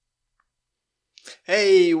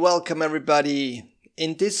Hey, welcome everybody!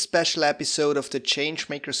 In this special episode of the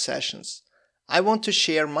Changemaker Sessions, I want to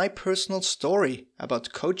share my personal story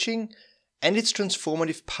about coaching and its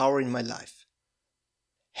transformative power in my life.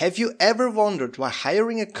 Have you ever wondered why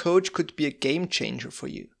hiring a coach could be a game changer for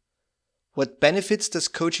you? What benefits does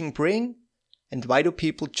coaching bring? And why do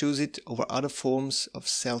people choose it over other forms of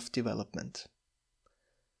self-development?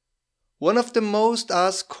 One of the most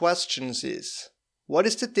asked questions is, what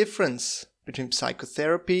is the difference between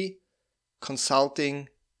psychotherapy, consulting,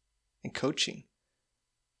 and coaching?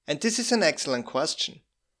 And this is an excellent question.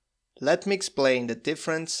 Let me explain the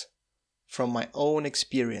difference from my own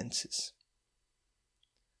experiences.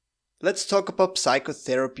 Let's talk about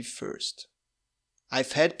psychotherapy first.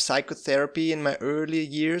 I've had psychotherapy in my earlier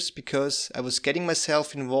years because I was getting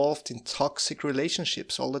myself involved in toxic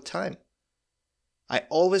relationships all the time. I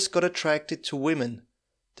always got attracted to women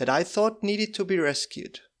that I thought needed to be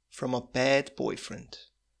rescued from a bad boyfriend.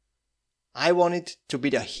 I wanted to be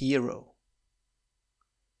the hero.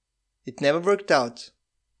 It never worked out,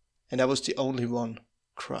 and I was the only one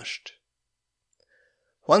crushed.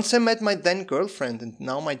 Once I met my then girlfriend and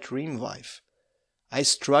now my dream wife, I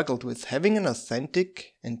struggled with having an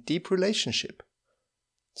authentic and deep relationship.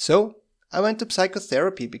 So I went to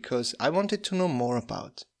psychotherapy because I wanted to know more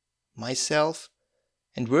about myself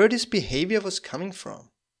and where this behavior was coming from.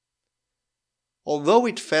 Although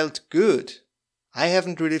it felt good, I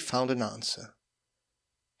haven't really found an answer.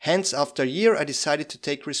 Hence, after a year, I decided to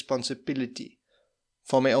take responsibility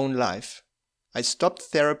for my own life. I stopped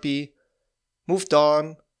therapy, moved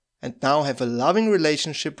on, and now have a loving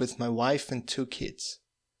relationship with my wife and 2 kids.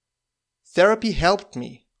 Therapy helped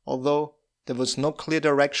me, although there was no clear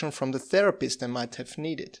direction from the therapist I might have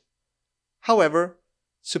needed. However,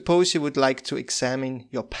 suppose you would like to examine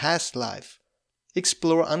your past life,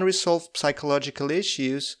 explore unresolved psychological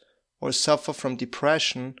issues, or suffer from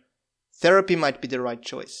depression, therapy might be the right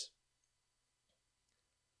choice.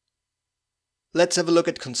 Let's have a look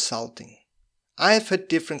at consulting. I have had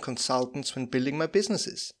different consultants when building my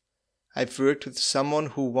businesses. I've worked with someone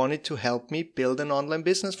who wanted to help me build an online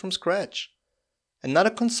business from scratch. Another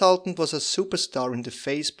consultant was a superstar in the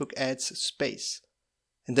Facebook ads space.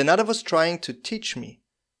 And another was trying to teach me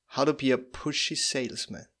how to be a pushy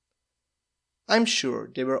salesman. I'm sure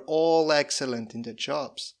they were all excellent in their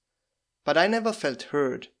jobs, but I never felt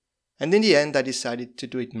heard, and in the end I decided to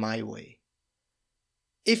do it my way.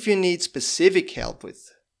 If you need specific help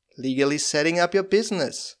with legally setting up your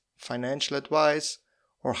business, financial advice,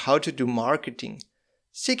 or how to do marketing,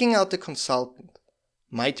 seeking out a consultant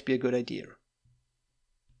might be a good idea.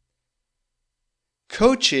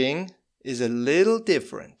 Coaching is a little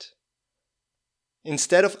different.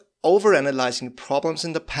 Instead of overanalyzing problems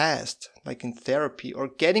in the past, like in therapy, or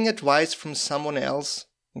getting advice from someone else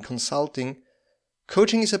in consulting,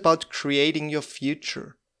 coaching is about creating your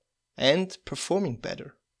future and performing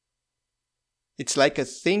better. It's like a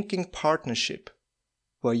thinking partnership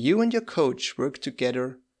where you and your coach work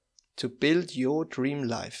together to build your dream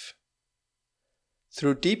life.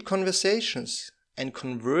 Through deep conversations and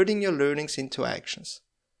converting your learnings into actions,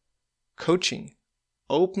 coaching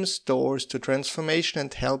opens doors to transformation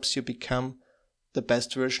and helps you become the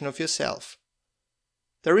best version of yourself.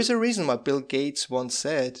 There is a reason why Bill Gates once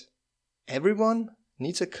said, "Everyone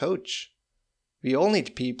needs a coach. We all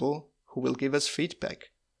need people who will give us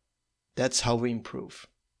feedback. That's how we improve."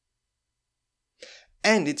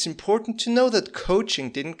 And it's important to know that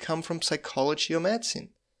coaching didn't come from psychology or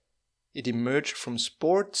medicine. It emerged from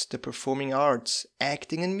sports, the performing arts,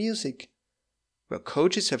 acting and music, where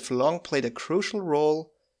coaches have long played a crucial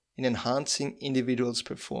role in enhancing individuals'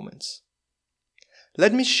 performance.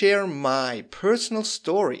 Let me share my personal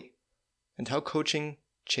story and how coaching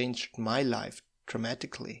changed my life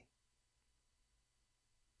dramatically.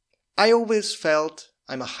 I always felt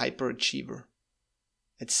I'm a hyperachiever.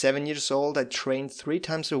 At 7 years old, I trained 3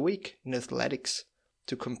 times a week in athletics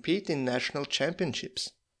to compete in national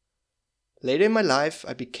championships. Later in my life,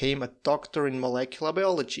 I became a doctor in molecular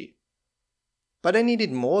biology. But I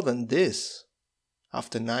needed more than this.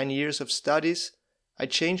 After 9 years of studies, I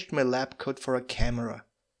changed my lab coat for a camera.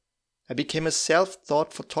 I became a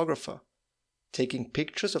self-taught photographer, taking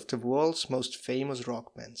pictures of the world's most famous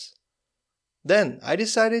rock bands. Then I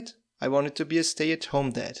decided I wanted to be a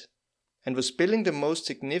stay-at-home dad, and was building the most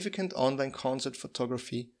significant online concert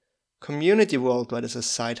photography community worldwide as a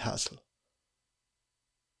side hustle.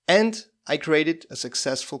 And I created a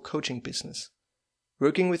successful coaching business,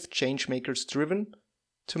 working with changemakers driven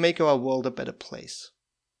to make our world a better place.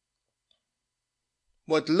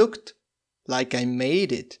 What looked like I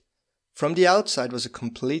made it from the outside was a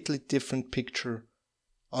completely different picture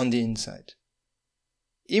on the inside.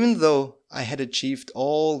 Even though I had achieved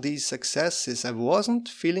all these successes, I wasn't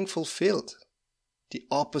feeling fulfilled. The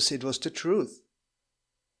opposite was the truth.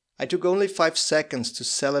 I took only 5 seconds to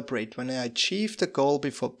celebrate when I achieved a goal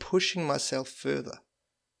before pushing myself further.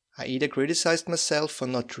 I either criticized myself for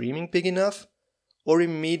not dreaming big enough, or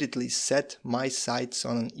immediately set my sights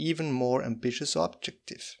on an even more ambitious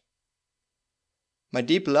objective. My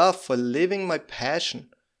deep love for living my passion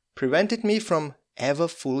prevented me from ever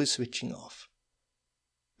fully switching off.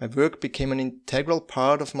 My work became an integral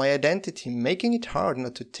part of my identity, making it hard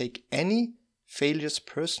not to take any failures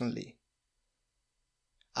personally.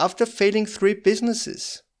 After failing 3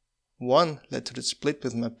 businesses, one led to the split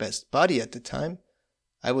with my best buddy at the time,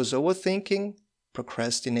 I was overthinking,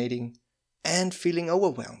 procrastinating, and feeling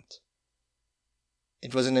overwhelmed.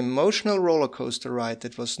 It was an emotional roller coaster ride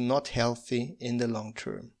that was not healthy in the long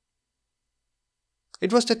term.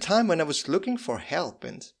 It was the time when I was looking for help,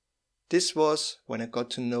 and this was when I got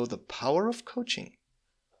to know the power of coaching.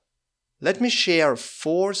 Let me share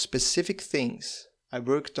 4 specific things I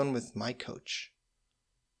worked on with my coach.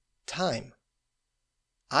 Time.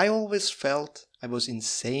 I always felt I was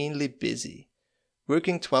insanely busy.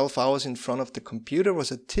 Working 12 hours in front of the computer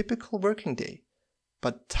was a typical working day,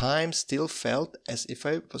 but time still felt as if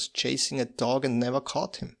I was chasing a dog and never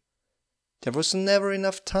caught him. There was never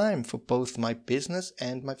enough time for both my business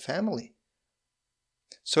and my family.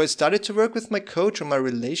 So I started to work with my coach on my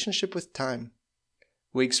relationship with time.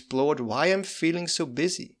 We explored why I'm feeling so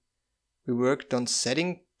busy. We worked on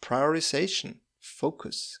setting prioritization,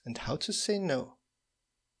 focus, and how to say no.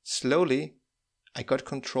 Slowly, I got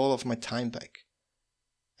control of my time back.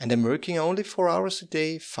 And I'm working only 4 hours a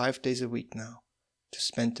day, 5 days a week now, to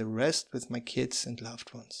spend the rest with my kids and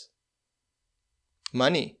loved ones.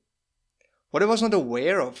 Money. What I was not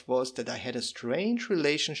aware of was that I had a strange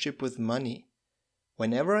relationship with money.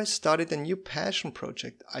 Whenever I started a new passion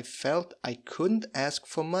project, I felt I couldn't ask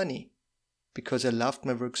for money because I loved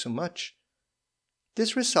my work so much.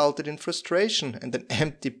 This resulted in frustration and an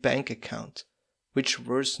empty bank account, which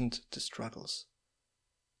worsened the struggles.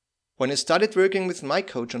 When I started working with my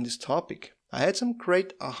coach on this topic, I had some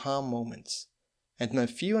great aha moments, and my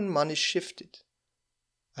view on money shifted.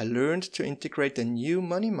 I learned to integrate a new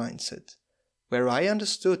money mindset, where I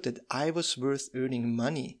understood that I was worth earning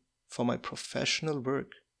money for my professional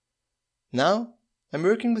work. Now, I'm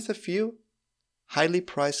working with a few highly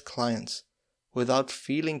priced clients without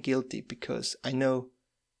feeling guilty because I know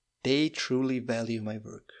they truly value my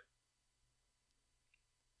work.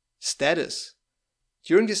 Status.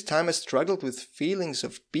 During this time I struggled with feelings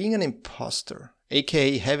of being an imposter,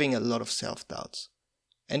 aka having a lot of self-doubts,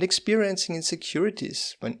 and experiencing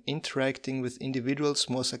insecurities when interacting with individuals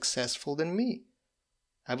more successful than me.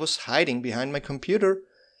 I was hiding behind my computer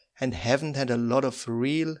and haven't had a lot of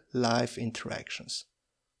real-life interactions.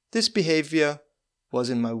 This behavior was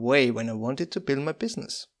in my way when I wanted to build my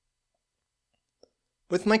business.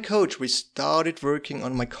 With my coach, we started working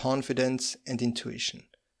on my confidence and intuition.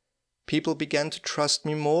 People began to trust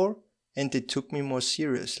me more and they took me more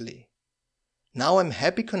seriously. Now I'm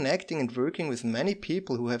happy connecting and working with many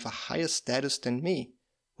people who have a higher status than me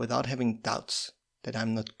without having doubts that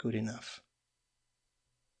I'm not good enough.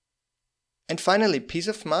 And finally, peace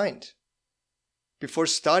of mind. Before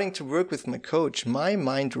starting to work with my coach, my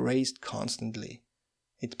mind raced constantly.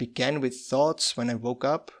 It began with thoughts when I woke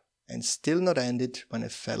up and still not ended when I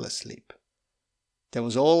fell asleep. There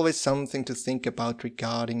was always something to think about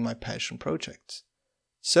regarding my passion projects.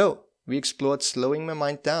 So, we explored slowing my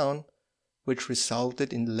mind down, which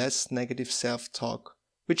resulted in less negative self-talk,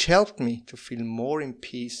 which helped me to feel more in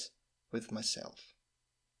peace with myself.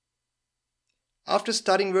 After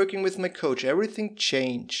starting working with my coach, everything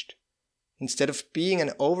changed. Instead of being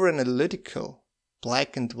an over-analytical,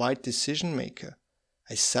 black and white decision maker,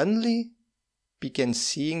 I suddenly began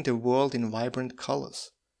seeing the world in vibrant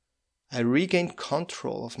colors. I regained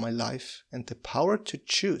control of my life and the power to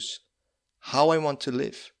choose how I want to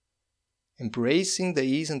live, embracing the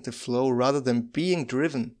ease and the flow rather than being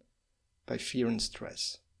driven by fear and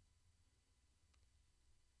stress.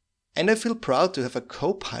 And I feel proud to have a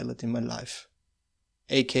co-pilot in my life,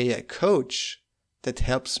 aka a coach that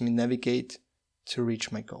helps me navigate to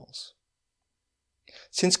reach my goals.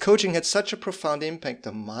 Since coaching had such a profound impact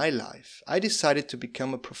on my life, I decided to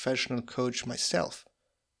become a professional coach myself,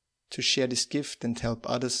 to share this gift and help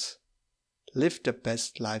others live their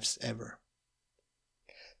best lives ever.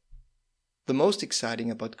 The most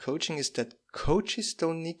exciting about coaching is that coaches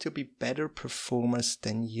don't need to be better performers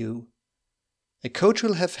than you. A coach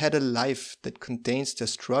will have had a life that contains their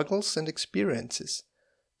struggles and experiences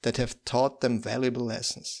that have taught them valuable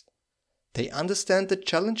lessons. They understand the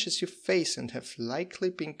challenges you face and have likely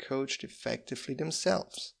been coached effectively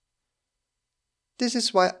themselves. This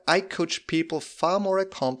is why I coach people far more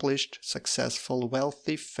accomplished, successful,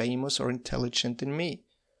 wealthy, famous, or intelligent than me.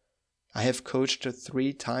 I have coached a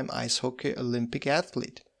 3-time ice hockey Olympic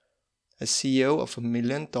athlete, a CEO of a $1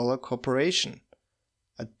 million corporation,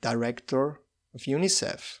 a director of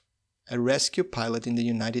UNICEF, a rescue pilot in the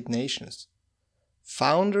United Nations,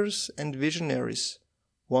 founders and visionaries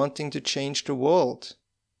wanting to change the world,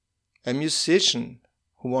 a musician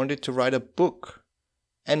who wanted to write a book,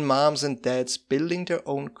 and moms and dads building their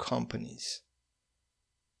own companies.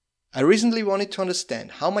 I recently wanted to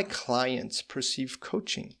understand how my clients perceive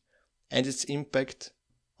coaching and its impact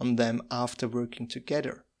on them after working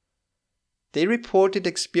together. They reported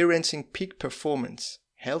experiencing peak performance,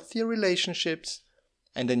 healthier relationships,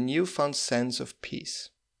 and a newfound sense of peace.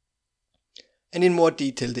 And in more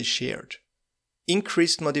detail they shared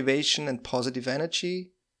increased motivation and positive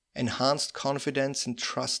energy, enhanced confidence and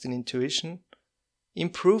trust in intuition,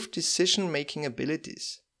 improved decision-making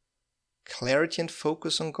abilities, clarity and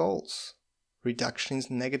focus on goals, reduction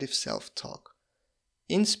in negative self-talk,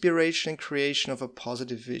 inspiration and creation of a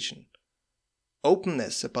positive vision,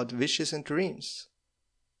 openness about wishes and dreams,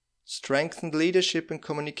 strengthened leadership and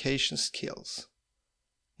communication skills,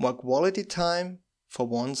 more quality time for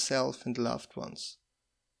oneself and loved ones,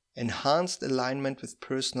 enhanced alignment with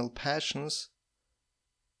personal passions,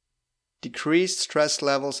 decreased stress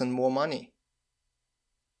levels, and more money.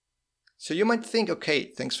 So you might think, okay,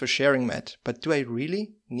 thanks for sharing, Matt, but do I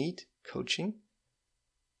really need coaching?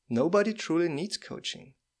 Nobody truly needs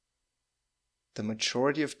coaching. The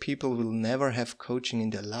majority of people will never have coaching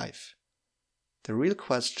in their life. The real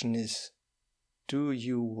question is, do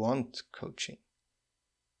you want coaching?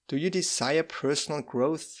 Do you desire personal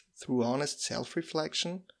growth through honest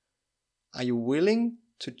self-reflection? Are you willing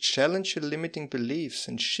to challenge your limiting beliefs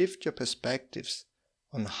and shift your perspectives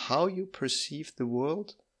on how you perceive the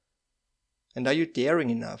world? And are you daring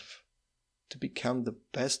enough to become the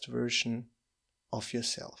best version of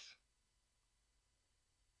yourself?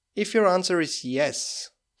 If your answer is yes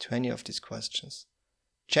to any of these questions,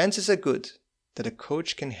 chances are good that a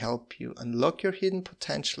coach can help you unlock your hidden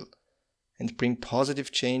potential and bring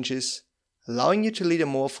positive changes, allowing you to lead a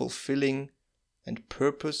more fulfilling and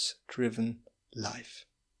purpose-driven life.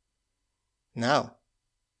 Now,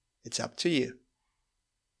 it's up to you.